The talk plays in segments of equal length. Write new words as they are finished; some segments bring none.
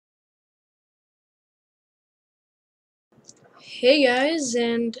Hey guys,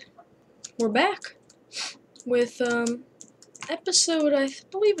 and we're back with episode, I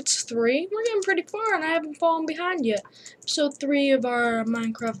believe it's 3. We're getting pretty far and I haven't fallen behind yet. Episode 3 of our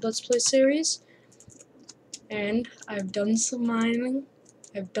Minecraft Let's Play series. And I've done some mining,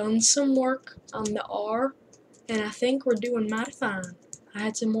 I've done some work on the R, and I think we're doing mighty fine. I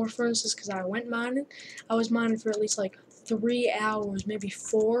had some more furnaces because I went mining. I was mining for at least like 3 hours, maybe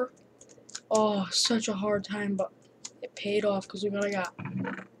 4. Oh, such a hard time, but it paid off because look what I got.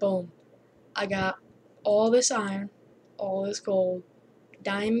 Boom. I got all this iron, all this gold,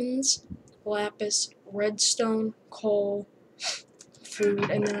 diamonds, lapis, redstone, coal, food,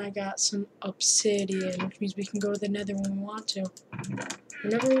 and then I got some obsidian, which means we can go to the nether when we want to.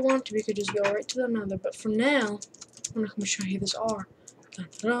 Whenever we want to, we could just go right to the nether, but for now, I'm going to show you this R. Dun,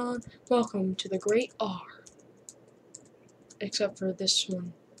 dun, dun. Welcome to the Great R. Except for this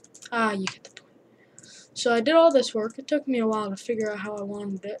one. You get the point. So I did all this work. It took me a while to figure out how I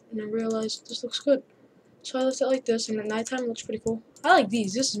wanted it, and I realized this looks good. So I left it like this, and at nighttime it looks pretty cool. I like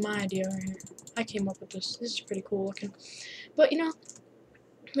these. This is my idea right here. I came up with this. This is pretty cool looking. But, you know,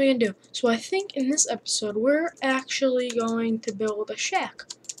 what are you going to do? So I think in this episode, we're actually going to build a shack.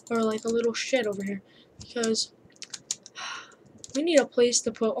 Or like a little shed over here. Because we need a place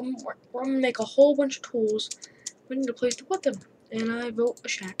to put... we're going to make a whole bunch of tools. We need a place to put them. And I built a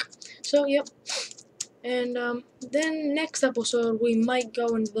shack. So, yep. And then next episode we might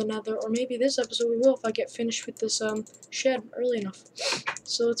go into the nether, or maybe this episode we will if I get finished with this shed early enough.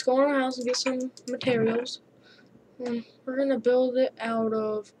 So let's go in our house and get some materials. We're gonna build it out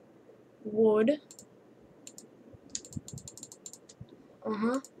of wood.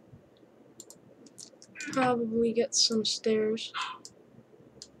 Probably get some stairs.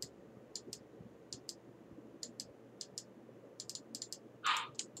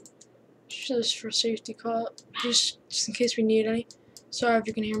 Just for safety call, just in case we need any. Sorry if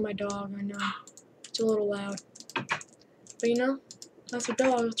you can hear my dog. I know it's a little loud, but you know, that's a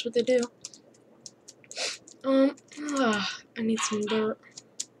dog. That's what they do. I need some dirt.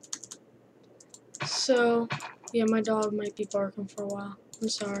 So, yeah, my dog might be barking for a while. I'm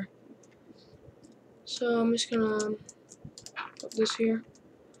sorry. So I'm just gonna put this here.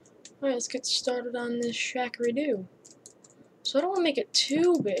 Alright, let's get started on this shackery-doo. So I don't want to make it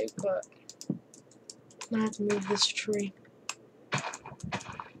too big, but I'm gonna have to move this tree.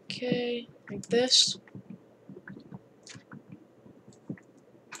 Okay, like this.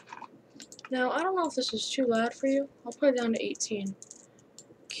 Now, I don't know if this is too loud for you. I'll put it down to 18.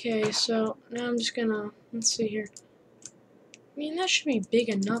 Okay, so now I'm just gonna, let's see here. I mean, that should be big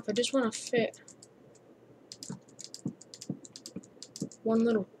enough. I just want to fit one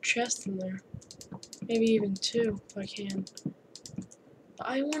little chest in there. Maybe even 2 if I can. But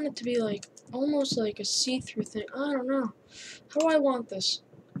I want it to be like, almost like a see-through thing. I don't know. How do I want this?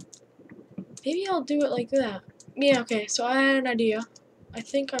 Maybe I'll do it like that. Yeah, okay, so I had an idea. I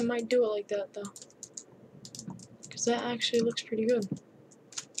think I might do it like that, though. Because that actually looks pretty good.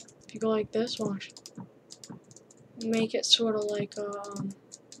 If you go like this, watch. Make it sort of like,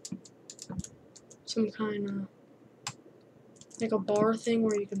 some kind of, like a bar thing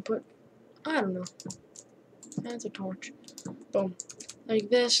where you can put, I don't know. That's a torch. Boom. Like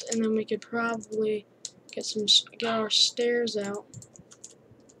this, and then we could probably get our stairs out.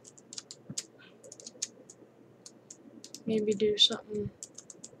 Maybe do something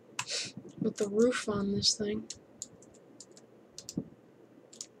with the roof on this thing.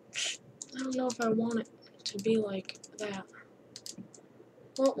 I don't know if I want it to be like that.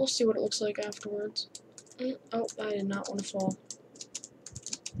 Well, we'll see what it looks like afterwards. Oh, I did not want to fall.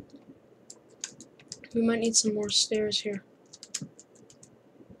 We might need some more stairs here.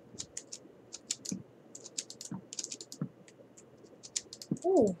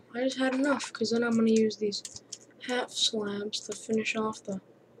 Oh, I just had enough, because then I'm going to use these half slabs to finish off the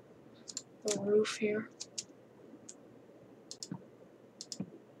roof here.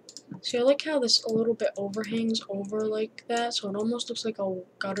 See, I like how this a little bit overhangs over like that, so it almost looks like a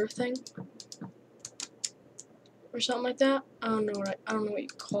gutter thing. Or something like that. I don't know what you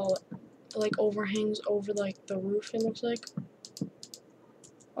call it. It like overhangs over like the roof, it looks like.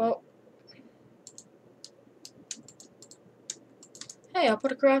 Oh. Hey, I'll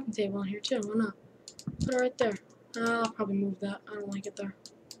put a crafting table on here too, why not? Put it right there. I'll probably move that. I don't like it there.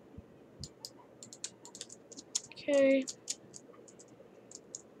 Okay.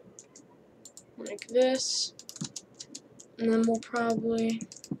 Like this. And then we'll probably...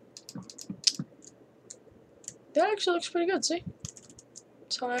 That actually looks pretty good, see?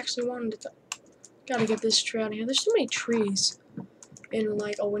 That's how I actually wanted it to... Gotta get this tree out of here. There's so many trees in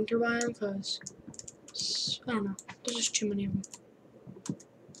like a winter biome, because I don't know. There's just too many of them.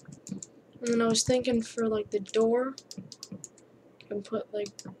 And then I was thinking for like the door, I can put like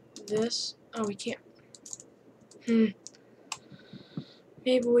this. Oh, we can't.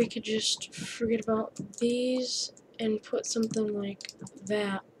 Maybe we could just forget about these and put something like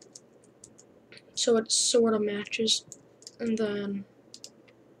that, so it sort of matches. And then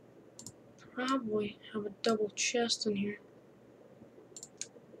probably have a double chest in here.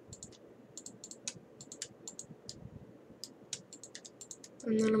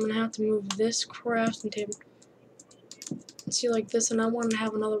 And then I'm gonna have to move this crafting table. See, like this, and I want to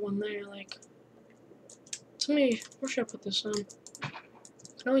have another one there. Like, tell me, where should I put this on? I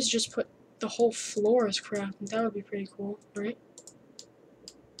can always just put the whole floor as crafting. That would be pretty cool, right?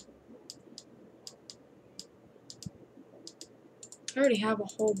 I already have a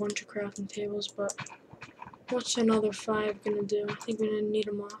whole bunch of crafting tables, but what's another 5 gonna do? I think we're gonna need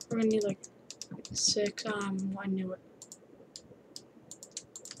them all. We're gonna need like 6. I knew it.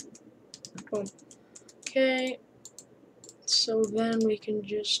 Boom. Okay. So then we can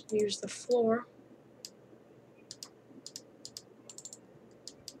just use the floor.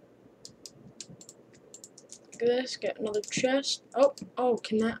 Like this. Get another chest. Oh,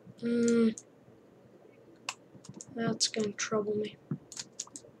 can that? That's gonna trouble me.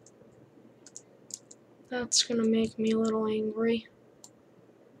 That's gonna make me a little angry.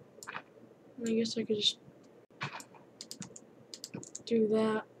 I guess I could just do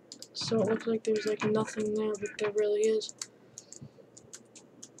that, so it looks like there's like nothing there, but there really is.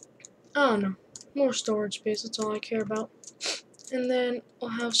 I don't know. More storage space, that's all I care about. And then I'll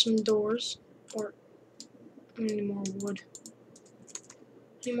have some doors, or I need more wood.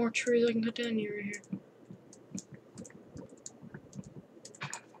 Any more trees I can cut down here?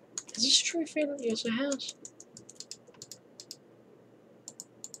 Has this tree faded? Yes, it has.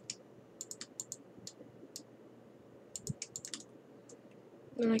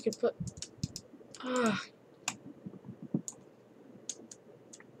 Then I could put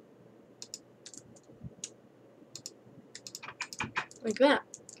like that.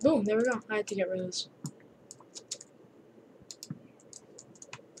 Boom, there we go. I had to get rid of this.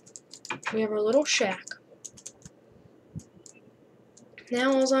 We have our little shack.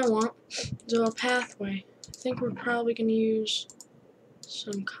 Now all I want is a pathway. I think we're probably going to use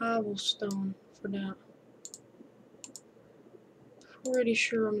some cobblestone for that. Pretty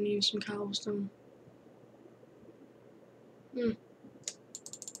sure I'm going to use some cobblestone. I'm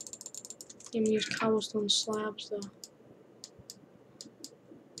going to use cobblestone slabs though.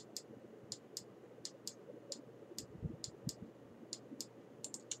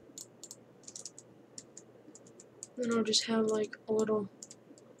 Then I'll just have like a little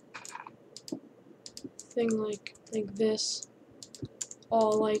thing like this,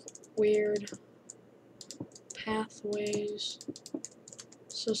 all like weird pathways,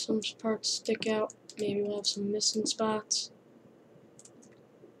 so some parts stick out. Maybe we'll have some missing spots.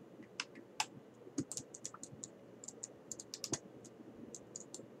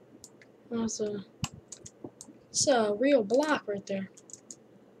 It's a real block right there.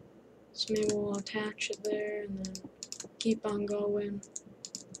 So maybe we'll attach it there and then keep on going.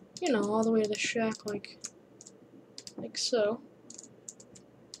 You know, all the way to the shack, like so.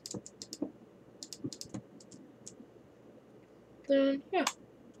 Then, yeah,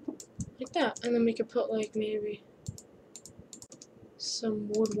 like that. And then we could put, like, maybe some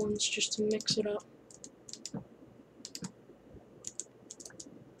wood ones just to mix it up.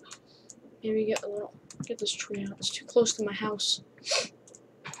 Maybe get this tree out. It's too close to my house.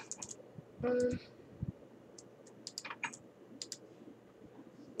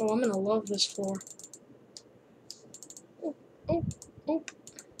 Oh, I'm gonna love this floor. Oh.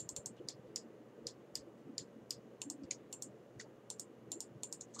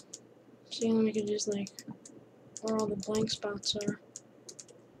 See, then we can just like where all the blank spots are.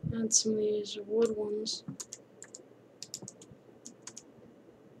 Add some of these wood ones.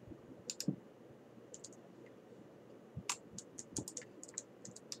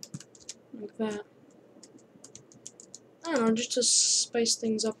 Like that. I don't know, just to spice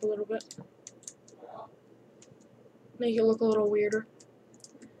things up a little bit. Make it look a little weirder.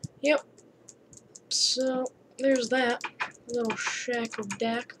 Yep. So, there's that. Little shack of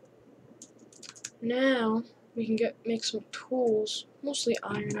Dak. Now, we can make some tools. Mostly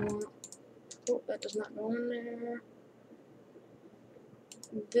iron I want. Oh, that does not go in there.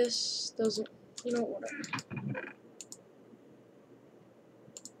 This doesn't, you know, whatever.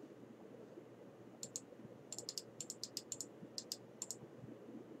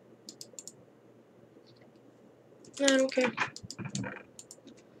 I don't care.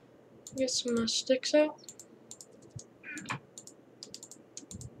 Get some sticks out.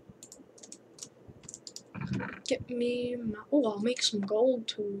 me my... Oh, I'll make some gold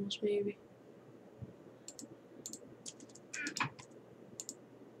tools, maybe.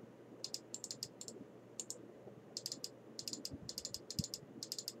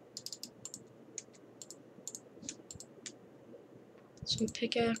 Some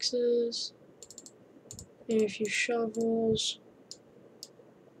pickaxes. Maybe a few shovels.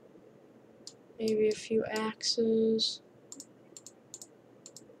 Maybe a few axes.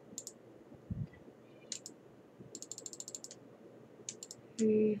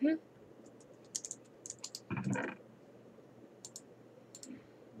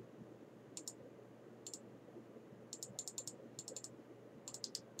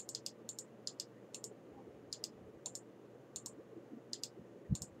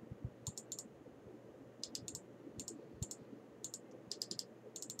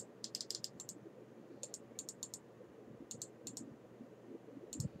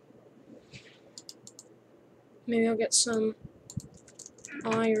 Maybe I'll get some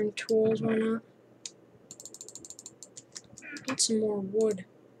iron tools, why not? Get some more wood.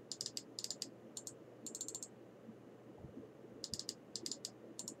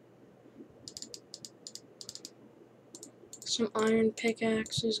 Some iron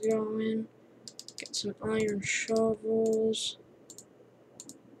pickaxes going. Get some iron shovels.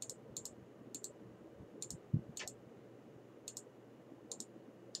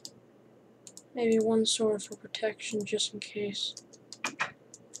 Maybe one sword for protection just in case.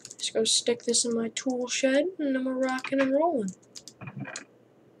 Just go stick this in my tool shed and then we're rocking and rolling.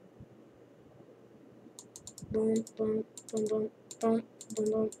 Boom, boom, boom, boom, boom, boom,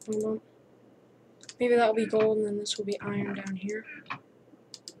 boom, boom, boom. Maybe that'll be gold and then this will be iron down here.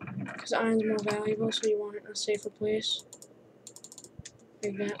 Because iron's more valuable, so you want it in a safer place.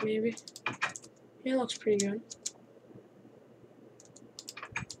 Like that, maybe. Yeah, it looks pretty good.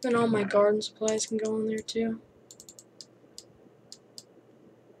 Then all my garden supplies can go in there too.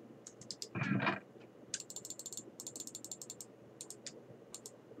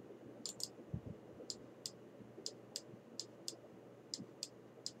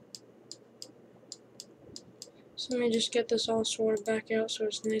 So let me just get this all sorted back out so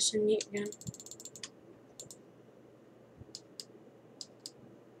it's nice and neat again.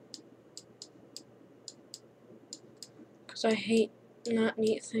 Because I hate not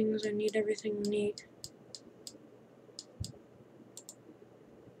neat things, I need everything neat.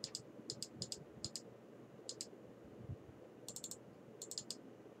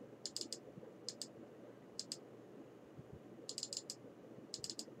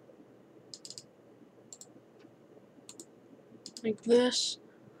 Like this.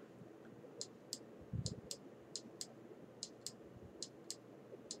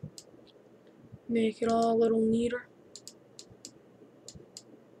 Make it all a little neater.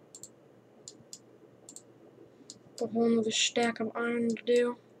 A whole nother stack of iron to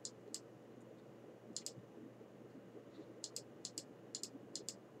do.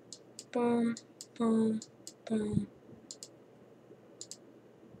 Boom, boom, boom.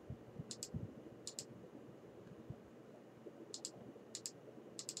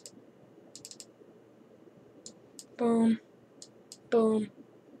 Boom, boom,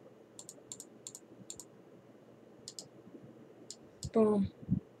 boom,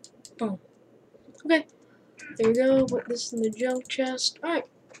 boom. Okay, there we go. Put this in the junk chest. Alright.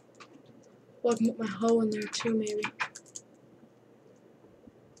 Well, I can put my hoe in there too, maybe.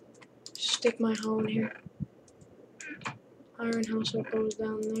 Stick my hoe in here. Iron hoe so it goes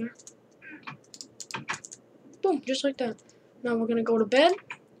down there. Boom, just like that. Now we're gonna go to bed.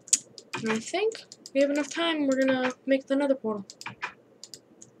 And I think we have enough time. We're gonna make the nether portal.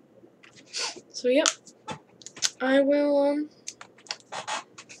 So yep, I will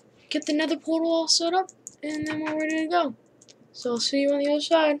get the nether portal all set up, and then we're ready to go. So I'll see you on the other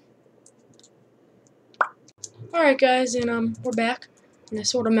side. Alright guys, and we're back. And I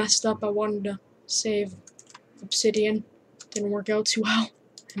sort of messed up. I wanted to save obsidian. Didn't work out too well.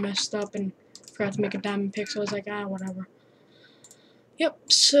 I messed up and forgot to make a diamond pick, so I was like, whatever.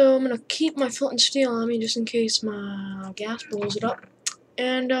 Yep, so I'm gonna keep my flint and steel on me just in case my gas blows it up.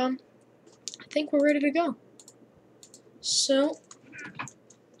 And I think we're ready to go. So,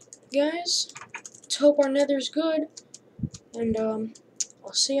 guys, let's hope our nether's good. And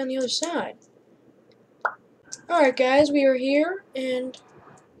I'll see you on the other side. Alright guys, we are here, and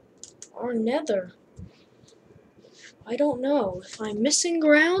our nether. I don't know if I'm missing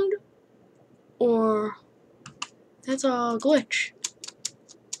ground, or that's a glitch.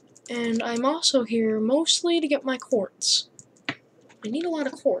 And I'm also here mostly to get my quartz. I need a lot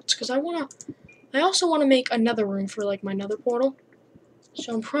of quartz, because I also want to make another room for, like, my nether portal.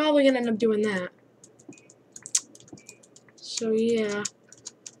 So I'm probably going to end up doing that. So yeah,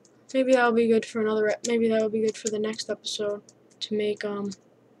 maybe that'll be good for another. Maybe that'll be good for the next episode to make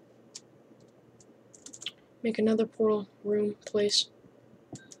make another portal room place.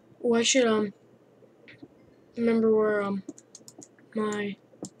 Oh, I should remember where my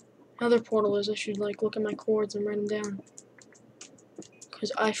other portal is. I should like look at my chords and write them down,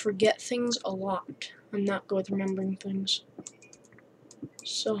 because I forget things a lot. I'm not good with remembering things.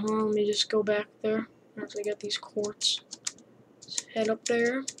 So let me just go back there after I get these quartz. Let's head up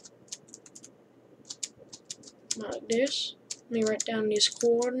there like this. Let me write down these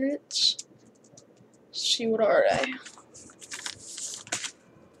coordinates. See, what are they?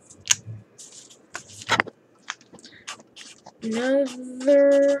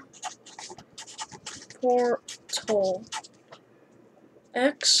 Nether portal.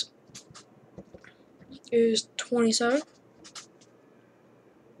 X is 27.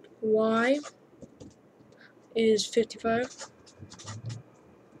 Y is 55.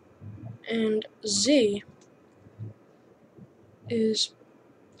 And Z is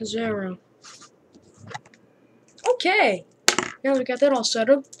 0. Okay, now we got that all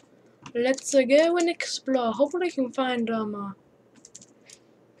settled. Let's go and explore. Hopefully, we can find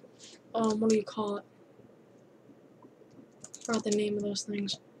what do you call it? I forgot the name of those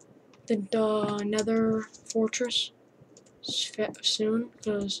things. The Nether Fortress soon,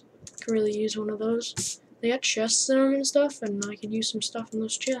 because I could really use one of those. They got chests in them and stuff, and I could use some stuff in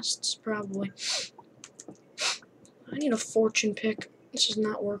those chests probably. I need a fortune pick. This is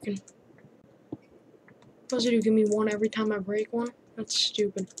not working. Supposed to give me one every time I break one? That's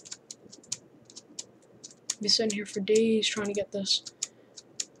stupid. I'll be sitting here for days trying to get this.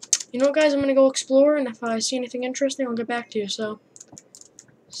 You know what, guys? I'm gonna go explore, and if I see anything interesting, I'll get back to you. So,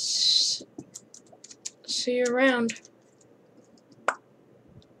 see you around.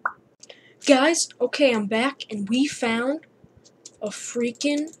 Guys, okay, I'm back, and we found a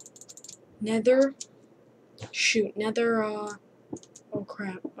freaking nether, oh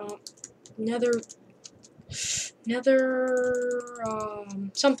crap,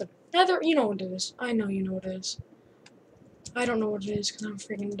 something. Nether, you know what it is. I know you know what it is. I don't know what it is because I'm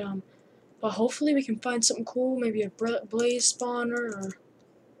freaking dumb. But hopefully we can find something cool, maybe a blaze spawner or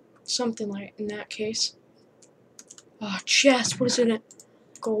something like in that case. Oh, chest, what is in it?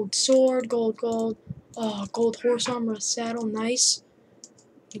 Gold sword, gold. Oh, gold horse armor, saddle, nice.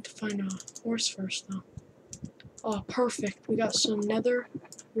 Need to find a horse first though. Oh, perfect. We got some nether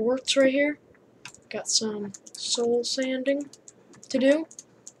warts right here. Got some soul sanding to do.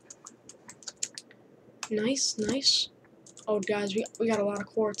 Nice, nice. Oh, guys, we got a lot of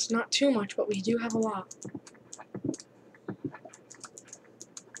quartz. Not too much, but we do have a lot.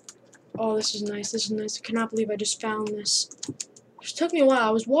 Oh, this is nice. This is nice. I cannot believe I just found this. It took me a while. I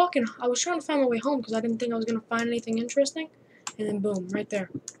was walking. I was trying to find my way home because I didn't think I was going to find anything interesting. And then boom, right there.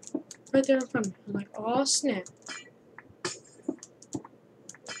 Right there in front of me. I'm like, oh, snap.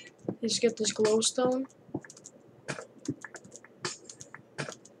 Let's get this glowstone.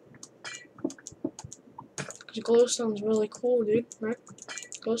 Because glowstone's really cool, dude. Right?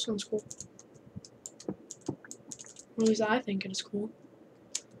 Glowstone's cool. Or at least I think it is cool.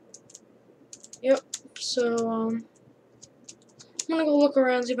 Yep. So, I'm gonna go look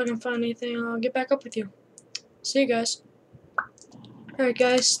around, see if I can find anything, and I'll get back up with you. See you guys. Alright,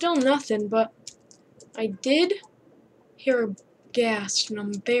 guys, still nothing, but I did hear a gas, and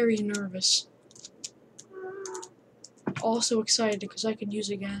I'm very nervous. Also excited because I could use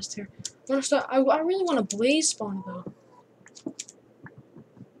a gas here. I really want a blaze spawner though.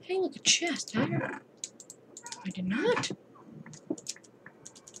 Hey, look, a chest. I did not.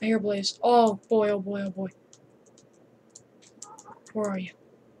 I hear blaze. Oh boy, oh boy, oh boy. Where are you?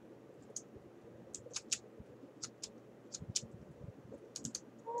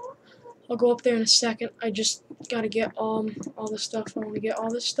 I'll go up there in a second. I just gotta get all this stuff. I want to get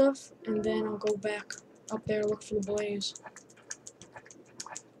all this stuff, and then I'll go back up there and look for the blaze.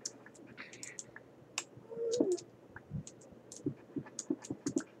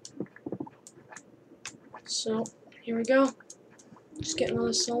 So here we go. Just getting all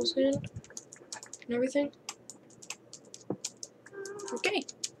this soul sand and everything. Okay.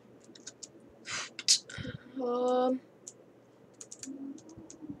 Oh,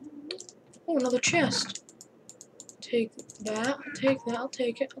 another chest. Take that. I'll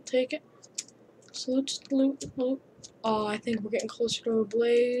take it. Loot. Oh, I think we're getting closer to a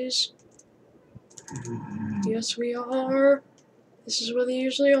blaze. Yes, we are. This is where they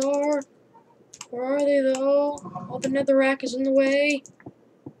usually are. Where are they, though? Oh, the netherrack is in the way.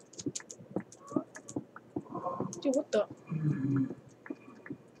 Dude, what the?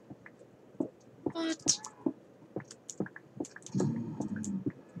 What?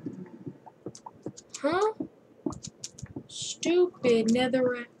 Huh? Stupid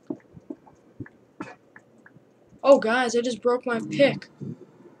netherrack. Oh, guys, I just broke my pick.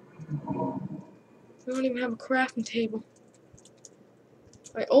 We don't even have a crafting table.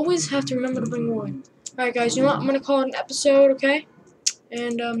 I always have to remember to bring wood. Alright, guys, you know what? I'm going to call it an episode, okay?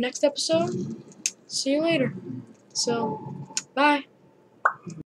 And next episode, see you later. So, bye.